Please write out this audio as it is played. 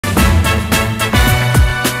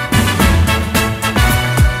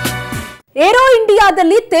Aero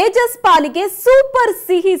ಇಂಡಿಯಾದಲ್ಲಿ ತೇಜಸ್ ಪಾಲಿಗೆ super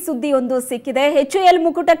ಸಿಹಿ ಸುದ್ದಿಯೊಂದು ಸಿಕ್ಕಿದೆ. HAL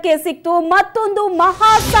ಮುಕುಟಕ್ಕೆ ಸಿಕ್ತು ಮತ್ತೊಂದು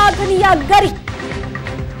ಮಹಾ ಸಾಧನೆಯ ಗರಿ.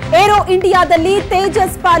 ಏರೋ ಇಂಡಿಯಾದಲ್ಲಿ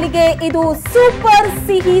ತೇಜಸ್ ಪಾಲಿಗೆ ಇದು ಸೂಪರ್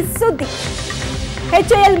ಸಿಹಿ ಸುದ್ದಿ.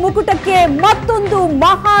 HAL ಮುಕುಟಕ್ಕೆ ಮತ್ತೊಂದು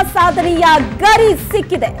ಮಹಾ ಸಾಧನೆಯ ಗರಿ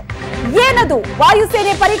ಸಿಕ್ಕಿದೆ. ಏನದು?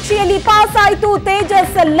 ವಾಯುಸೇನೆ ಪರೀಕ್ಷೆಯಲ್ಲಿ ಪಾಸ್ ಆಯಿತು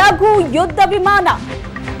ತೇಜಸ್ ಲಘು ಯುದ್ಧ ವಿಮಾನ.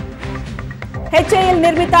 HAL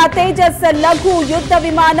ನಿರ್ಮಿತ ತೇಜಸ್ ಲಘು ಯುದ್ಧ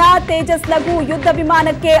ವಿಮಾನ. ತೇಜಸ್ ಲಘು ಯುದ್ಧ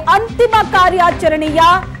ವಿಮಾನಕ್ಕೆ ಅಂತಿಮ ಕಾರ್ಯಾಚರಣೆಯ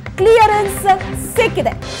ಕ್ಲಿಯರೆನ್ಸ್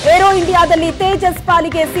ಸಿಕ್ಕಿದೆ. ಏರೋ ಇಂಡಿಯಾದಲ್ಲಿ ತೇಜಸ್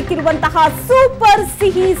ಪಾಲಿಗೆ ಸಿಕ್ಕಿರುವಂತಹ ಸೂಪರ್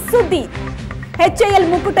ಸಿಹಿ ಸುದ್ದಿ. HAL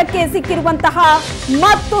ಮುಕುಟಕ್ಕೆ ಸಿಕ್ಕಿರುವಂತಹ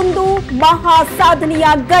ಮತ್ತೊಂದು ಮಹಾ ಸಾಧನೆಯ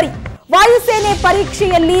ಗರಿ. ವಾಯುಸೇನೆ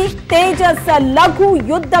ಪರೀಕ್ಷೆಯಲ್ಲಿ ತೇಜಸ್ ಲಘು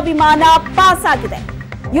ಯುದ್ಧ ವಿಮಾನ ಪಾಸ್ ಆಗಿದೆ.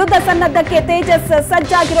 ಯುದ್ಧ ಸನ್ನದ್ಧಕ್ಕೆ ತೇಜಸ್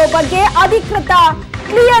ಸಜ್ಜಾಗಿರೋ ಬಗ್ಗೆ ಅಧಿಕೃತ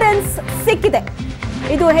ಕ್ಲಿಯರೆನ್ಸ್ ಸಿಕ್ಕಿದೆ.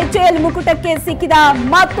 ಇದು HAL ಮುಕುಟಕ್ಕೆ ಸಿಕ್ಕಿದ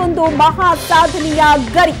ಮತ್ತೊಂದು ಮಹಾ ಸಾಧನೆಯ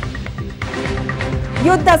ಗರಿ.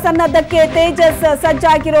 ಯುದ್ಧ ಸನ್ನದ್ಧಕ್ಕೆ ತೇಜಸ್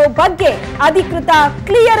ಸಜ್ಜಾಗಿರೋ ಬಗ್ಗೆ ಅಧಿಕೃತ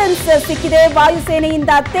ಕ್ಲಿಯರೆನ್ಸ್ ಸಿಕ್ಕಿದೆ.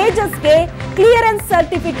 ವಾಯುಸೇನೆಯಿಂದ ತೇಜಸ್ಗೆ ಕ್ಲಿಯರೆನ್ಸ್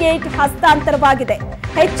ಸರ್ಟಿಫಿಕೇಟ್ ಹಸ್ತಾಂತರವಾಗಿದೆ.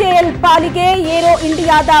 HAL ಪಾಲಿಗೆ ಏರೋ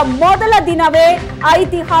ಇಂಡಿಯಾದ ಮೊದಲ ದಿನವೇ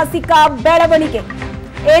ಐತಿಹಾಸಿಕ ಬೆಳವಣಿಗೆ.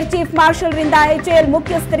 ಏರ್ ಚೀಫ್ ಮಾರ್ಷಲ್ ರಿಂದ HAL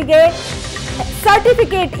ಮುಖ್ಯಸ್ಥರಿಗೆ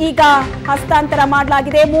ಸರ್ಟಿಫಿಕೇಟ್ ಈಗ ಹಸ್ತಾಂತರ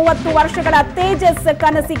ಮಾಡಲಾಗಿದೆ. 30 ವರ್ಷಗಳ ತೇಜಸ್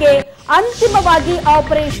ಕನಸಿಗೆ ಅಂತಿಮವಾಗಿ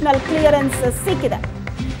ಆಪರೇಷನಲ್ ಕ್ಲಿಯರೆನ್ಸ್ ಸಿಕ್ಕಿದೆ.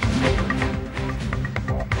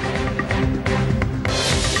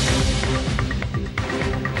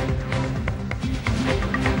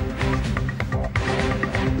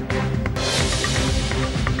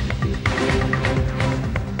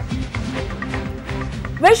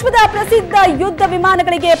 ವಿಶ್ವದ ಪ್ರಸಿದ್ಧ ಯುದ್ಧ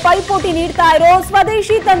ವಿಮಾನಗಳಿಗೆ ಪೈಪೋಟಿ ನೀಡ್ತಾ ಇರೋ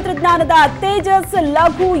ಸ್ವದೇಶಿ ತಂತ್ರಜ್ಞಾನದ ತೇಜಸ್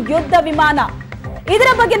ಲಘು ಯುದ್ಧ ವಿಮಾನ. ಇದರ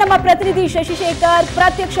ಬಗ್ಗೆ ನಮ್ಮ ಪ್ರತಿನಿಧಿ ಶಶಿಶೇಖರ್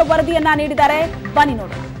ಪ್ರತ್ಯಕ್ಷ ವರದಿಯನ್ನ ನೀಡಿದ್ದಾರೆ. ಬನ್ನಿ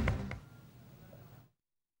ನೋಡೋಣ.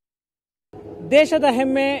 ದೇಶದ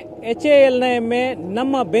ಹೆಮ್ಮೆ, HALನ ಹೆಮ್ಮೆ,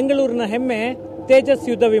 ನಮ್ಮ ಬೆಂಗಳೂರಿನ ಹೆಮ್ಮೆ ತೇಜಸ್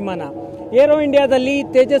ಯುದ್ಧ ವಿಮಾನ. ಏರೋ ಇಂಡಿಯಾದಲ್ಲಿ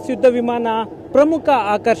ತೇಜಸ್ ಯುದ್ಧ ವಿಮಾನ ಪ್ರಮುಖ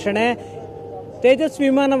ಆಕರ್ಷಣೆ. ತೇಜಸ್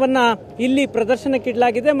ವಿಮಾನವನ್ನ ಇಲ್ಲಿ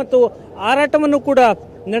ಪ್ರದರ್ಶನಕ್ಕಿಡಲಾಗಿದೆ ಮತ್ತು ಹಾರಾಟವನ್ನು ಕೂಡ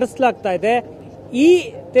ನಡೆಸಲಾಗ್ತಾ ಇದೆ. ಈ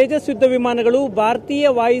ತೇಜಸ್ ಯುದ್ಧ ವಿಮಾನಗಳು ಭಾರತೀಯ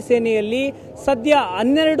ವಾಯುಸೇನೆಯಲ್ಲಿ ಸದ್ಯ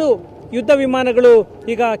 12 ಯುದ್ಧ ವಿಮಾನಗಳು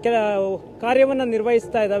ಈಗ ಕಾರ್ಯವನ್ನು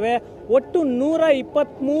ನಿರ್ವಹಿಸ್ತಾ ಇದ್ದಾವೆ. ಒಟ್ಟು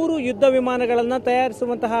 123 ಯುದ್ಧ ವಿಮಾನಗಳನ್ನು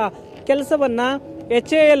ತಯಾರಿಸುವಂತಹ ಕೆಲಸವನ್ನ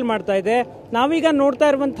HAL ಮಾಡ್ತಾ ಇದೆ. ನಾವೀಗ ನೋಡ್ತಾ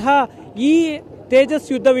ಇರುವಂತಹ ಈ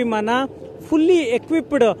ತೇಜಸ್ ಯುದ್ಧ ವಿಮಾನ ಫುಲ್ಲಿ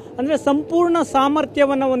ಎಕ್ವಿಪ್ಡ್ ಅಂದ್ರೆ ಸಂಪೂರ್ಣ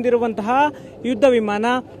ಸಾಮರ್ಥ್ಯವನ್ನು ಹೊಂದಿರುವಂತಹ ಯುದ್ಧ ವಿಮಾನ.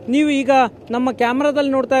 ನೀವು ಈಗ ನಮ್ಮ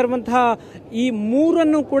ಕ್ಯಾಮೆರಾದಲ್ಲಿ ನೋಡ್ತಾ ಇರುವಂತಹ ಈ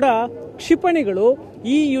 3 ಕೂಡ ಕ್ಷಿಪಣಿಗಳು.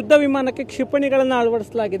 ಈ ಯುದ್ಧ ವಿಮಾನಕ್ಕೆ ಕ್ಷಿಪಣಿಗಳನ್ನು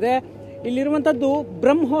ಅಳವಡಿಸಲಾಗಿದೆ. ಇಲ್ಲಿರುವಂತದ್ದು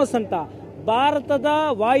ಬ್ರಹ್ಮೋಸ್ ಅಂತ. ಭಾರತದ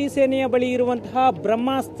ವಾಯುಸೇನೆಯ ಬಳಿ ಇರುವಂತಹ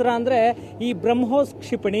ಬ್ರಹ್ಮಾಸ್ತ್ರ ಅಂದ್ರೆ ಈ ಬ್ರಹ್ಮೋಸ್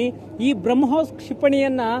ಕ್ಷಿಪಣಿ. ಈ ಬ್ರಹ್ಮೋಸ್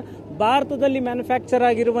ಕ್ಷಿಪಣಿಯನ್ನ ಭಾರತದಲ್ಲಿ ಮ್ಯಾನುಫ್ಯಾಕ್ಚರ್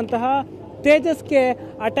ಆಗಿರುವಂತಹ ತೇಜಸ್ಗೆ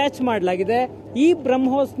ಅಟ್ಯಾಚ್ ಮಾಡಲಾಗಿದೆ. ಈ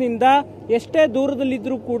ಬ್ರಹ್ಮೋಸ್ನಿಂದ ಎಷ್ಟೇ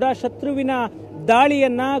ದೂರದಲ್ಲಿದ್ರೂ ಕೂಡ ಶತ್ರುವಿನ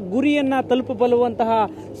ದಾಳಿಯನ್ನ ಗುರಿಯನ್ನ ತಲುಪಬಲ್ಲುವಂತಹ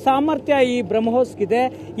ಸಾಮರ್ಥ್ಯ ಈ ಬ್ರಹ್ಮೋಸ್ಗಿದೆ.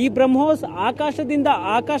 ಈ ಬ್ರಹ್ಮೋಸ್ ಆಕಾಶದಿಂದ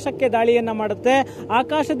ಆಕಾಶಕ್ಕೆ ದಾಳಿಯನ್ನ ಮಾಡುತ್ತೆ,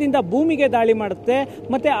 ಆಕಾಶದಿಂದ ಭೂಮಿಗೆ ದಾಳಿ ಮಾಡುತ್ತೆ,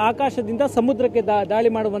 ಮತ್ತೆ ಆಕಾಶದಿಂದ ಸಮುದ್ರಕ್ಕೆ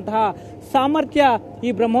ದಾಳಿ ಮಾಡುವಂತಹ ಸಾಮರ್ಥ್ಯ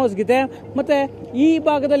ಈ ಬ್ರಹ್ಮೋಸ್ಗಿದೆ. ಮತ್ತೆ ಈ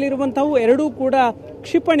ಭಾಗದಲ್ಲಿರುವಂತಹವು 2 ಕೂಡ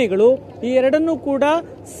ಕ್ಷಿಪಣಿಗಳು. ಈ 2 ಕೂಡ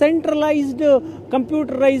ಸೆಂಟ್ರಲೈಸ್ಡ್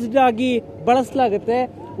ಕಂಪ್ಯೂಟರೈಸ್ಡ್ ಆಗಿ ಬಳಸಲಾಗುತ್ತೆ.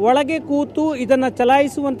 ಒಳಗೆ ಕೂತು ಇದನ್ನ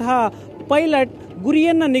ಚಲಾಯಿಸುವಂತಹ ಪೈಲಟ್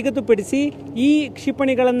ಗುರಿಯನ್ನ ನಿಗದಿಪಡಿಸಿ ಈ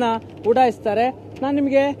ಕ್ಷಿಪಣಿಗಳನ್ನ ಉಡಾಯಿಸ್ತಾರೆ. ನಾನು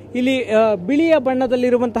ನಿಮಗೆ ಇಲ್ಲಿ ಬಿಳಿಯ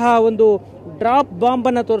ಬಣ್ಣದಲ್ಲಿರುವಂತಹ ಒಂದು ಡ್ರಾಪ್ ಬಾಂಬ್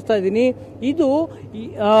ಅನ್ನ ತೋರಿಸ್ತಾ ಇದ್ದೀನಿ. ಇದು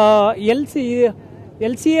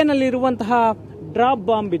LCA ನಲ್ಲಿರುವಂತಹ ಡ್ರಾಪ್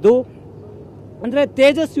ಬಾಂಬ್. ಇದು ಅಂದ್ರೆ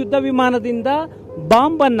ತೇಜಸ್ ಯುದ್ಧ ವಿಮಾನದಿಂದ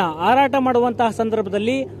ಬಾಂಬ್ ಅನ್ನ ಹಾರಾಟ ಮಾಡುವಂತಹ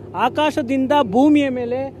ಸಂದರ್ಭದಲ್ಲಿ ಆಕಾಶದಿಂದ ಭೂಮಿಯ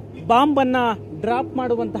ಮೇಲೆ ಬಾಂಬ್ ಅನ್ನ ಡ್ರಾಪ್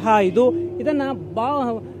ಮಾಡುವಂತಹ ಇದನ್ನ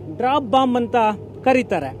ಡ್ರಾಪ್ ಬಾಂಬ್ ಅಂತ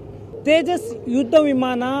ಕರೀತಾರೆ. ತೇಜಸ್ ಯುದ್ಧ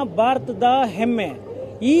ವಿಮಾನ ಭಾರತದ ಹೆಮ್ಮೆ.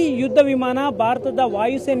 ಈ ಯುದ್ಧ ವಿಮಾನ ಭಾರತದ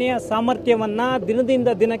ವಾಯುಸೇನೆಯ ಸಾಮರ್ಥ್ಯವನ್ನ ದಿನದಿಂದ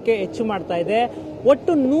ದಿನಕ್ಕೆ ಹೆಚ್ಚು ಮಾಡ್ತಾ ಇದೆ.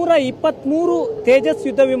 ಒಟ್ಟು 123 ತೇಜಸ್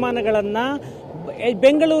ಯುದ್ಧ ವಿಮಾನಗಳನ್ನ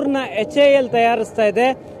ಬೆಂಗಳೂರಿನ HAL ತಯಾರಿಸ್ತಾ ಇದೆ.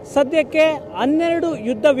 ಸದ್ಯಕ್ಕೆ 12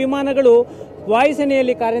 ಯುದ್ಧ ವಿಮಾನಗಳು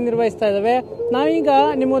ವಾಯುಸೇನೆಯಲ್ಲಿ ಕಾರ್ಯನಿರ್ವಹಿಸ್ತಾ ಇದ್ದಾವೆ. ನಾವೀಗ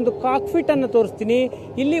ನಿಮಗೊಂದು ಕಾಕ್ಪಿಟ್ ಅನ್ನು ತೋರಿಸ್ತೀನಿ.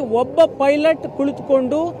 ಇಲ್ಲಿ ಒಬ್ಬ ಪೈಲಟ್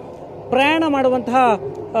ಕುಳಿತುಕೊಂಡು ಪ್ರಯಾಣ ಮಾಡುವಂತಹ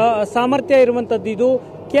ಸಾಮರ್ಥ್ಯ ಇರುವಂತದ್ದು ಇದು.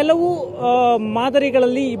 ಕೆಲವು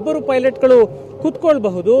ಮಾದರಿಗಳಲ್ಲಿ 2 ಪೈಲಟ್ಗಳು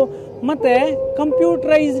ಕೂತ್ಕೊಳ್ಬಹುದು. ಮತ್ತೆ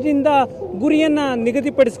ಕಂಪ್ಯೂಟರೈಸ್ಡ್ ಇಂದ ಗುರಿಯನ್ನ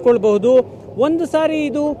ನಿಗದಿಪಡಿಸಿಕೊಳ್ಳಬಹುದು. ಒಂದು ಸಾರಿ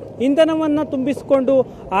ಇದು ಇಂಧನವನ್ನ ತುಂಬಿಸಿಕೊಂಡು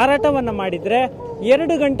ಹಾರಾಟವನ್ನ ಮಾಡಿದ್ರೆ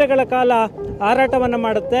 2 ಗಂಟೆಗಳ ಕಾಲ ಹಾರಾಟವನ್ನ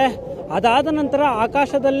ಮಾಡುತ್ತೆ. ಅದಾದ ನಂತರ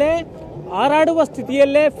ಆಕಾಶದಲ್ಲೇ ಹಾರಾಡುವ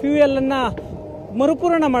ಸ್ಥಿತಿಯಲ್ಲೇ ಫ್ಯೂಯಲ್ ಅನ್ನ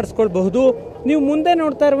ಮರುಪೂರಣ ಮಾಡಿಸ್ಕೊಳ್ಬಹುದು. ನೀವು ಮುಂದೆ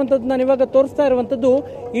ನೋಡ್ತಾ ಇರುವಂಥದ್ದು, ನಾನು ಇವಾಗ ತೋರಿಸ್ತಾ ಇರುವಂಥದ್ದು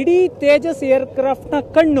ಇಡೀ ತೇಜಸ್ ಏರ್ಕ್ರಾಫ್ಟ್ನ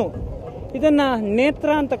ಕಣ್ಣು. ಇದನ್ನ ನೇತ್ರ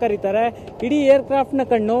ಅಂತ ಕರೀತಾರೆ. ಇಡೀ ಏರ್ಕ್ರಾಫ್ಟ್ನ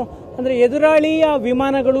ಕಣ್ಣು ಅಂದ್ರೆ ಎದುರಾಳಿಯ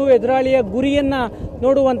ವಿಮಾನಗಳು, ಎದುರಾಳಿಯ ಗುರಿಯನ್ನ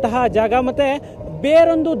ನೋಡುವಂತಹ ಜಾಗ, ಮತ್ತೆ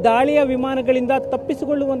ಬೇರೊಂದು ದಾಳಿಯ ವಿಮಾನಗಳಿಂದ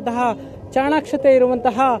ತಪ್ಪಿಸಿಕೊಳ್ಳುವಂತಹ ಚಾಣಾಕ್ಷತೆ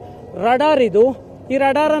ಇರುವಂತಹ ರಡಾರ್ ಇದು. ಈ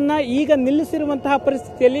ರಡಾರ್ ಅನ್ನ ಈಗ ನಿಲ್ಲಿಸಿರುವಂತಹ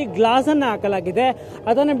ಪರಿಸ್ಥಿತಿಯಲ್ಲಿ ಗ್ಲಾಸ್ ಅನ್ನ ಹಾಕಲಾಗಿದೆ.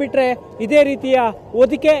 ಅದನ್ನು ಬಿಟ್ರೆ ಇದೇ ರೀತಿಯ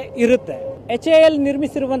ಹೊದಿಕೆ ಇರುತ್ತೆ. HAL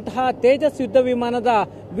ನಿರ್ಮಿಸಿರುವಂತಹ ತೇಜಸ್ ಯುದ್ಧ ವಿಮಾನದ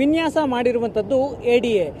ವಿನ್ಯಾಸ ಮಾಡಿರುವಂತದ್ದು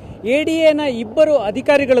ADAನ ಇಬ್ಬರು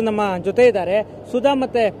ಅಧಿಕಾರಿಗಳು ನಮ್ಮ ಜೊತೆ ಇದ್ದಾರೆ, ಸುಧಾ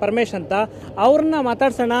ಮತ್ತೆ ಪರಮೇಶ್ ಅಂತ. ಅವ್ರನ್ನ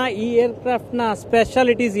ಮಾತಾಡ್ಸೋಣ ಈ ಏರ್ಕ್ರಾಫ್ಟ್ ನ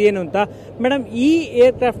ಸ್ಪೆಷಾಲಿಟೀಸ್ ಏನು ಅಂತ. ಮೇಡಮ್, ಈ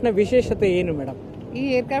ಏರ್ಕ್ರಾಫ್ಟ್ ನ ವಿಶೇಷತೆ ಏನು ಮೇಡಮ್? ಈ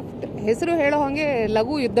ಏರ್ಕ್ರಾಫ್ಟ್ ಹೆಸರು ಹೇಳೋ ಹಾಗೆ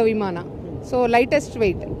ಲಘು ಯುದ್ಧ ವಿಮಾನ. So lightest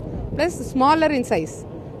weight plus smaller in size.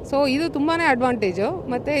 So ಇದು ತುಂಬಾ ಅಡ್ವಾಂಟೇಜು.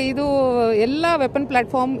 ಮತ್ತು ಇದು ಎಲ್ಲ ವೆಪನ್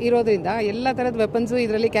ಪ್ಲಾಟ್ಫಾರ್ಮ್ ಇರೋದ್ರಿಂದ ಎಲ್ಲ ಥರದ ವೆಪನ್ಸು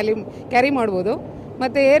ಇದರಲ್ಲಿ ಕ್ಯಾರಿ ಮಾಡ್ಬೋದು.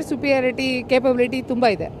 ಮತ್ತು ಏರ್ ಸುಪಿಯಾರಿಟಿ ಕೇಪಬಿಲಿಟಿ ತುಂಬ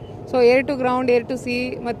ಇದೆ. So air to ground, air to C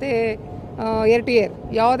ಮತ್ತು ಏರ್ ಟು ಏರ್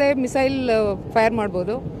ಯಾವುದೇ ಮಿಸೈಲ್ ಫೈರ್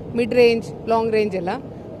ಮಾಡ್ಬೋದು, ಮಿಡ್ ರೇಂಜ್, ಲಾಂಗ್ ರೇಂಜ್ ಎಲ್ಲ.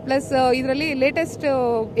 ಪ್ಲಸ್ ಇದರಲ್ಲಿ ಲೇಟೆಸ್ಟ್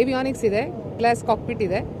ಏವಿಯಾನಿಕ್ಸ್ ಇದೆ, ಗ್ಲಾಸ್ ಕಾಕ್ಪಿಟ್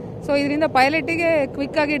ಇದೆ. ಸೊ ಇದರಿಂದ ಪೈಲಟಿಗೆ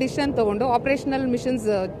ಕ್ವಿಕ್ ಆಗಿ ಡಿಸಿಷನ್ ತಗೊಂಡು ಆಪರೇಷನಲ್ ಮಿಷನ್ಸ್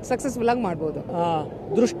ಸಕ್ಸಸ್ಫುಲ್ ಆಗಿ ಮಾಡ್ಬೋದು.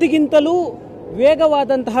 ದೃಷ್ಟಿಗಿಂತಲೂ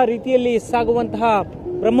ವೇಗವಾದಂತಹ ರೀತಿಯಲ್ಲಿ ಸಾಗುವಂತಹ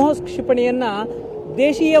ಬ್ರಹ್ಮೋಸ್ ಕ್ಷಿಪಣಿಯನ್ನ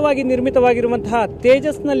ದೇಶೀಯವಾಗಿ ನಿರ್ಮಿತವಾಗಿರುವಂತಹ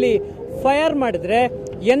ತೇಜಸ್ನಲ್ಲಿ ಫೈರ್ ಮಾಡಿದ್ರೆ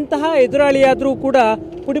ಎಂತಹ ಎದುರಾಳಿಯಾದರೂ ಕೂಡ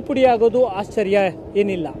ಪುಡಿ ಪುಡಿಯಾಗೋದು ಆಶ್ಚರ್ಯ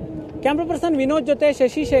ಏನಿಲ್ಲ. ಕ್ಯಾಮ್ರಾ ಪರ್ಸನ್ ವಿನೋದ್ ಜೊತೆ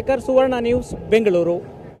ಶಶಿಶೇಖರ್, ಸುವರ್ಣ ನ್ಯೂಸ್, ಬೆಂಗಳೂರು.